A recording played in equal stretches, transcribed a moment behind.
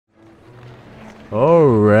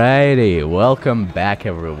Alrighty, welcome back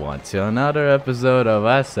everyone to another episode of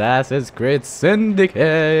Assassin's Creed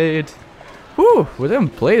Syndicate. Whew, we didn't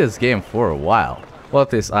play this game for a while. Well,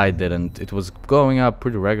 at least I didn't. It was going up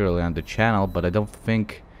pretty regularly on the channel, but I don't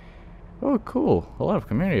think... Oh, cool. A lot of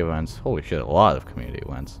community events. Holy shit, a lot of community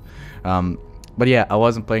events. But yeah, I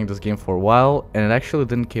wasn't playing this game for a while, and it actually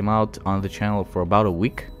didn't came out on the channel for about a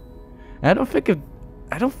week. And I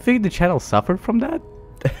don't think the channel suffered from that.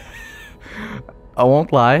 I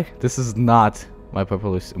won't lie, this is not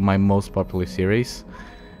my most popular series,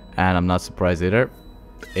 and I'm not surprised either.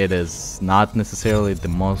 It is not necessarily the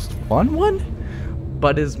most fun one,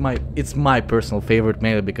 but it's my personal favorite,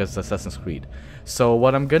 mainly because it's Assassin's Creed. So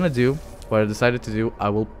what I'm gonna do, what I decided to do, I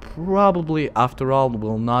will probably, after all,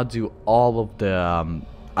 will not do all of the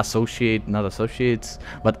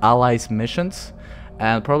allies missions,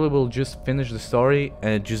 and probably will just finish the story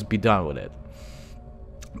and just be done with it.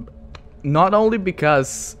 Not only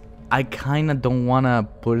because I kinda don't wanna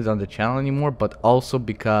put it on the channel anymore, but also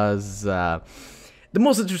because the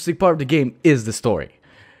most interesting part of the game is the story.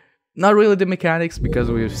 Not really the mechanics,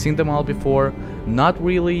 because we've seen them all before. Not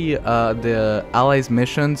really the allies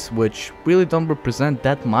missions, which really don't represent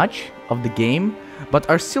that much of the game, but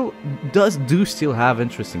are still do still have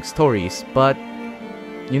interesting stories. But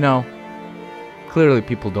you know, clearly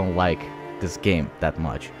people don't like this game that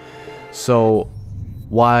much. So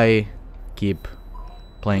why keep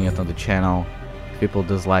playing it on the channel? People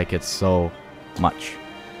dislike it so much.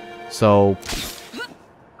 So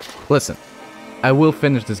listen, I will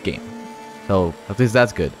finish this game, so at least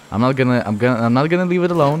that's good. I'm not gonna leave it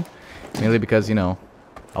alone, mainly because, you know,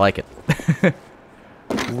 I like it.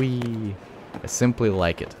 I simply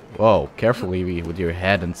like it. Whoa, careful, Evie, with your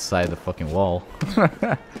head inside the fucking wall.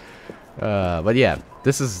 But yeah,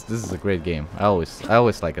 this is a great game. I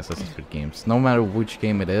always like Assassin's Creed games. No matter which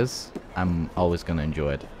game it is, I'm always gonna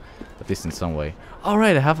enjoy it, at least in some way.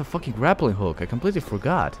 Alright, I have a fucking grappling hook. I completely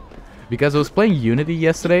forgot. Because I was playing Unity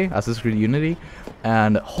yesterday, Assassin's Creed Unity,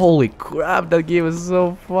 and holy crap, that game is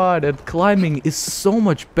so fun, and climbing is so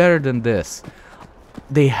much better than this.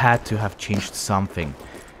 They had to have changed something.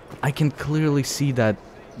 I can clearly see that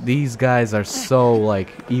these guys are so,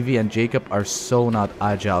 like, Evie and Jacob are so not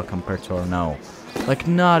agile compared to Arnaud. Like,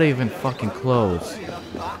 not even fucking close.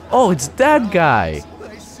 Oh, it's that guy!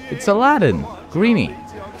 It's Aladdin, Greenie.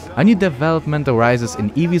 A new development arises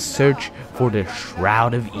in Evie's search for the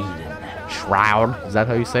Shroud of Eden. Shroud? Is that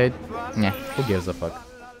how you say it? Nah, who gives a fuck?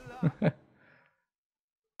 Is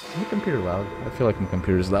my computer loud? I feel like my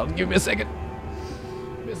computer's loud. Give me a second.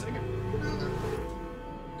 Give me a second.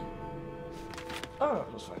 Oh,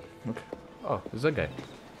 that's fine. Okay. Oh, is that guy?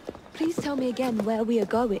 Please tell me again where we are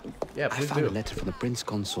going. Yeah, I please found do. a letter from the Prince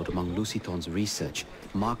Consort among Lucy Thorne's research,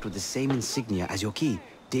 marked with the same insignia as your key,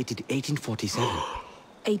 dated 1847.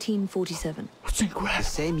 1847. What's incredible? The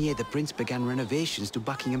same year the Prince began renovations to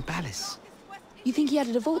Buckingham Palace. You think he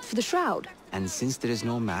added a vault for the shroud? And since there is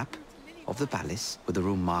no map of the palace with the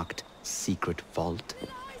room marked Secret Vault...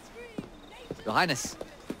 Your Highness,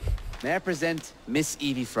 may I present Miss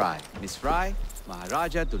Evie Fry. Miss Fry,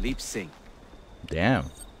 Maharaja Duleep Singh. Damn.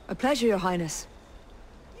 A pleasure, Your Highness.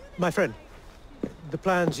 My friend, the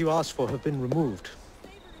plans you asked for have been removed.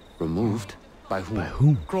 Removed? By whom? By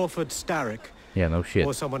whom? Crawford Starrick, Yeah, no shit.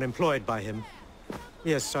 or someone employed by him.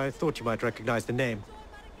 Yes, I thought you might recognize the name.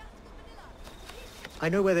 I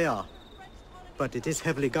know where they are, but it is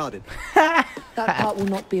heavily guarded. That part will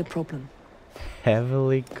not be a problem.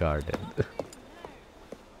 Heavily guarded.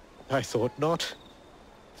 I thought not.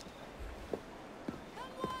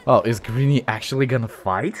 Oh, is Greenie actually gonna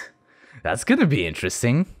fight? That's gonna be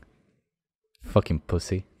interesting. Fucking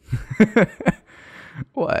pussy.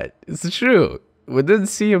 What? It's true. We didn't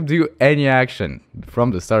see him do any action from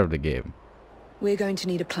the start of the game. We're going to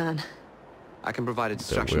need a plan. I can provide a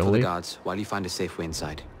distraction for the guards while you find a safe way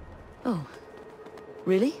inside. Oh.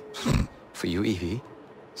 Really? For you, Evie?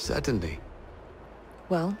 Certainly.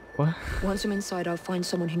 Well, What? once I'm inside, I'll find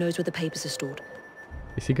someone who knows where the papers are stored.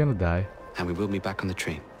 Is he gonna die? And we will be back on the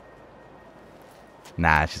train.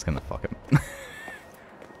 Nah, she's gonna fuck him.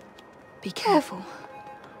 Be careful.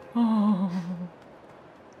 Oh.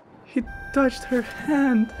 He touched her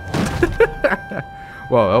hand.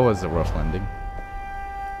 Well, that was a rough landing.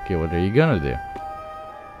 Okay, what are you gonna do?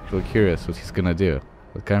 Actually curious what he's gonna do.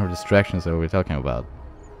 What kind of distractions are we talking about?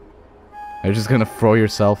 Are you just gonna throw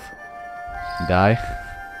yourself and die?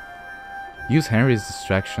 Use Henry's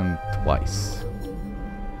distraction twice.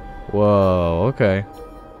 Whoa, okay.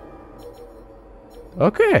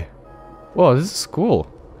 Okay. Whoa, this is cool.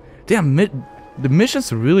 Damn, the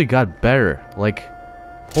missions really got better. Like,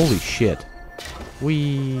 holy shit.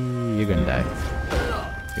 You're gonna die.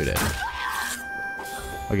 You're dead.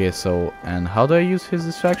 Okay, so, and how do I use his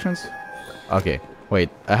distractions? Okay, wait,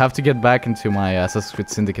 I have to get back into my Assassin's Creed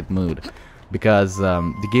Syndicate mood. Because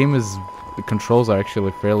the game is, the controls are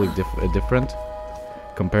actually fairly different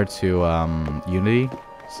compared to Unity.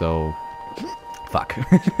 So, fuck.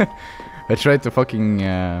 I tried to fucking,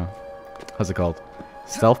 how's it called?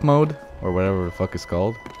 Stealth mode, or whatever the fuck it's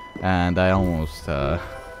called. And I almost,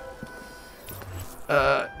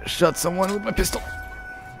 shot someone with my pistol.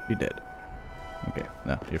 You're dead. Okay,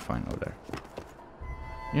 no, you're fine over there.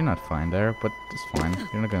 You're not fine there, but it's fine.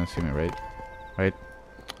 You're not gonna see me, right? Right?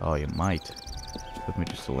 Oh, you might. Let me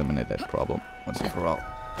just eliminate that problem once and for all.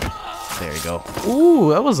 There you go. Ooh,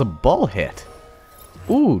 that was a ball hit.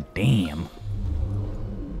 Ooh, damn.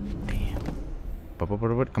 Damn.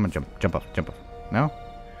 Come on, jump off. No?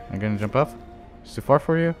 I'm gonna jump off? It's too far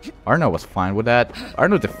for you? Arno was fine with that.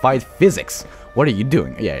 Arno defied physics. What are you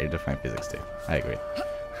doing? Yeah, you're defying physics too. I agree.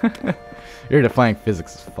 You're defying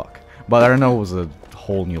physics as fuck. But Arno was a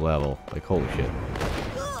whole new level. Like, holy shit.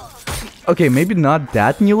 Okay, maybe not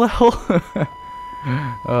that new level.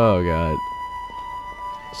 Oh god.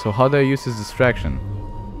 So how do I use his distraction?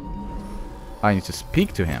 I need to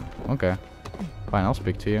speak to him. Okay. Fine, I'll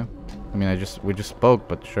speak to you. I mean, we just spoke,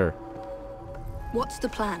 but sure. What's the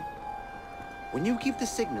plan? When you give the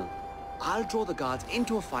signal, I'll draw the guards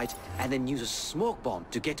into a fight and then use a smoke bomb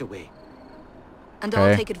to get away. And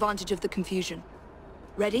Okay. I'll take advantage of the confusion.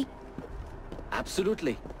 Ready?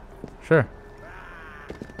 Absolutely. Sure.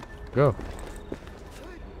 Go.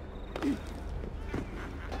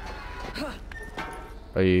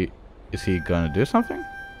 Is he gonna do something?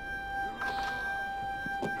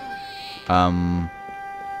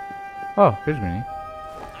 Oh, here's Minnie.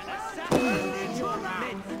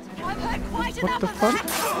 What the fuck?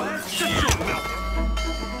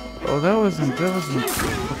 Oh, that wasn't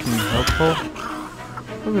fucking helpful.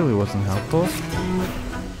 That really wasn't helpful.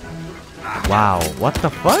 Wow, what the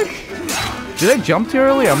fuck? Did I jump too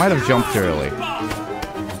early? I might have jumped too early.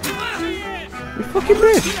 You fucking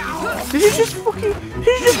bitch! Did you just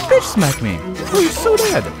bitch smack me? Oh, you're so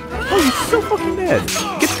dead! Oh, you're so fucking dead!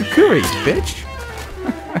 Get your curry, bitch!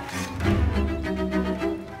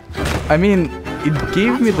 I mean, it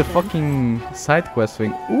gave me the fucking side quest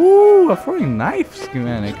thing. Ooh, a throwing knife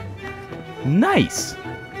schematic. Nice!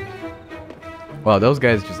 Wow, those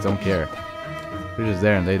guys just don't care. They're just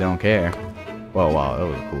there and they don't care. Whoa, wow, that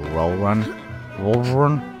was a cool roll run. Roll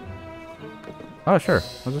run? Oh, sure.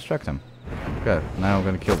 I'll distract them. Good. Now I'm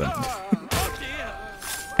gonna kill them.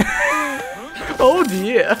 Oh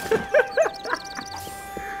dear!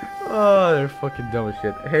 Oh, they're fucking dumb as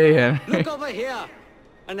shit. Hey, Henry. Look over here!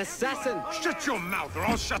 An assassin! Shut your mouth or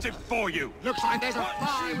I'll shut it for you! Looks like there's a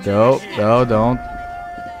fire! No, don't.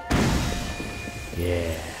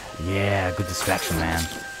 Yeah, good distraction, man.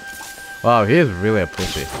 Wow, he is really a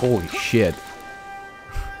pussy. Holy shit.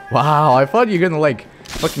 Wow, I thought you were gonna, like,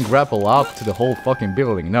 fucking grapple up to the whole fucking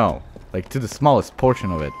building. No. Like, to the smallest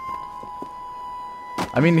portion of it.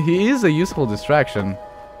 I mean, he is a useful distraction.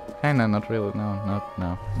 Kinda, not really. No, not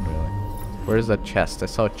really. Where is that chest? I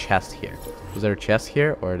saw a chest here. Was there a chest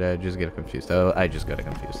here, or did I just get confused? Oh, I just got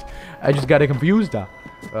confused. Wait,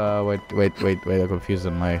 I'm confused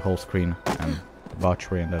on my whole screen and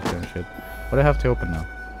botchery and that kind of shit. What do I have to open now?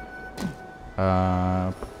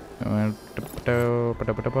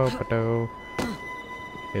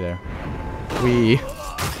 Hey there. We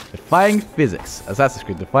Defying Physics. Assassin's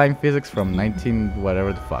Creed Defying Physics from 19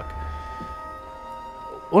 whatever the fuck.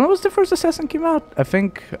 When was the first Assassin came out? I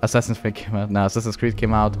think Assassin's Creed came out. No, Assassin's Creed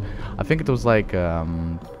came out. I think it was like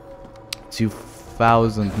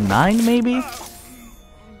 2009 maybe?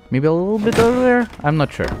 Maybe a little bit earlier? I'm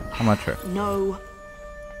not sure. No.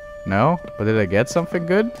 No? But did I get something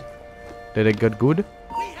good? Did I get good?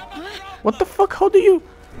 What the fuck? How do you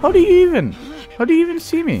even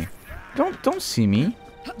see me? Don't see me.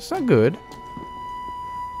 It's not good.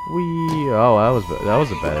 Oh, that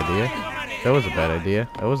was a bad idea. That was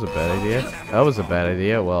a bad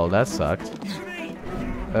idea. Well, that sucked.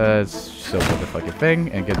 Let's just open the fucking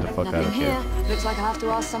thing and get the fuck out of Nothing here. Looks like I have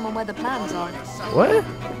to ask someone where the plans are. What?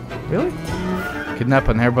 Really? Kidnap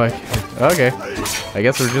an airbike. Okay. I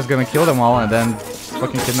guess we're just gonna kill them all and then just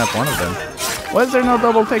fucking kidnap one of them. Why is there no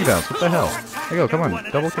double takedowns? What the hell? Here you go, come on,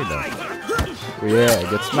 double takedown. Yeah,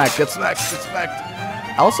 get smacked.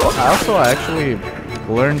 I also actually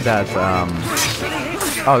learned that,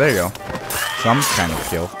 oh, there you go. Some kind of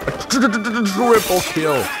kill. Triple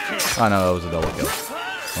kill. Oh no, that was a double kill.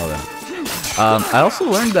 Well then. I also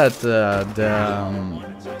learned that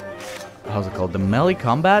how's it called? The melee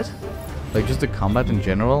combat, like just the combat in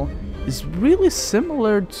general, is really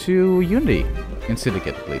similar to Unity. in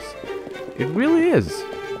Syndicate at least. It really is.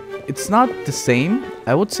 It's not the same.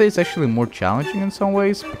 I would say it's actually more challenging in some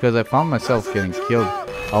ways because I found myself getting killed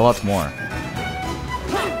a lot more.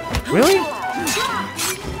 Really?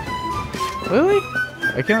 Really?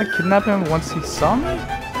 I cannot kidnap him once he saw me?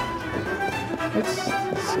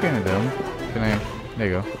 It's kind of dumb. Can I? There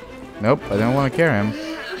you go. Nope, I don't want to carry him.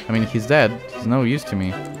 I mean, he's dead. He's no use to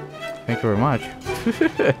me. Thank you very much.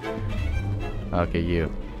 Okay,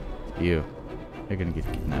 you. You're gonna get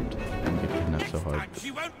kidnapped. I'm gonna get kidnapped so hard.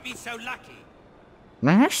 She won't be so lucky.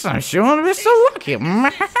 Next time she won't be so lucky.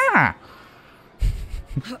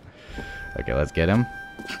 Okay, let's get him.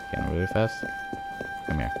 Get him really fast.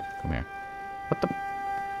 Come here. Come here. What the?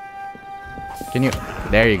 Can you?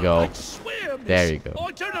 There you go. There you go.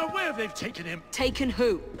 I don't know where they've taken him. Taken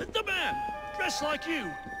who? The man, dressed like you.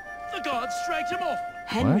 The guards dragged him off.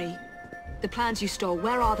 Henry. The plans you stole,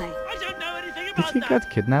 where are they? I don't know anything Did about he that. got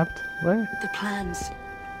kidnapped? What? The plans.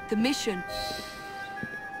 The mission.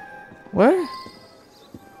 What?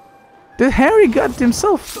 Did Harry got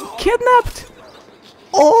himself kidnapped?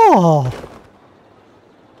 Oh!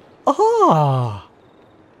 Oh!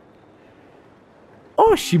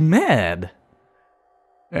 Oh, she mad.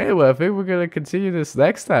 Anyway, I think we're gonna continue this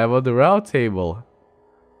next time on the round table.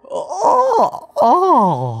 Oh!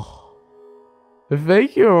 Oh!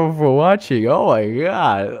 Thank you for watching. Oh my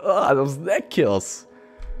god. Oh, those neck kills.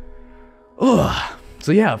 Oh.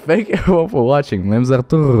 So yeah, thank you everyone for watching. My name's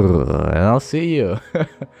Artur, and I'll see you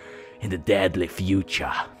in the deadly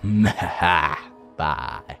future.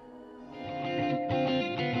 Bye.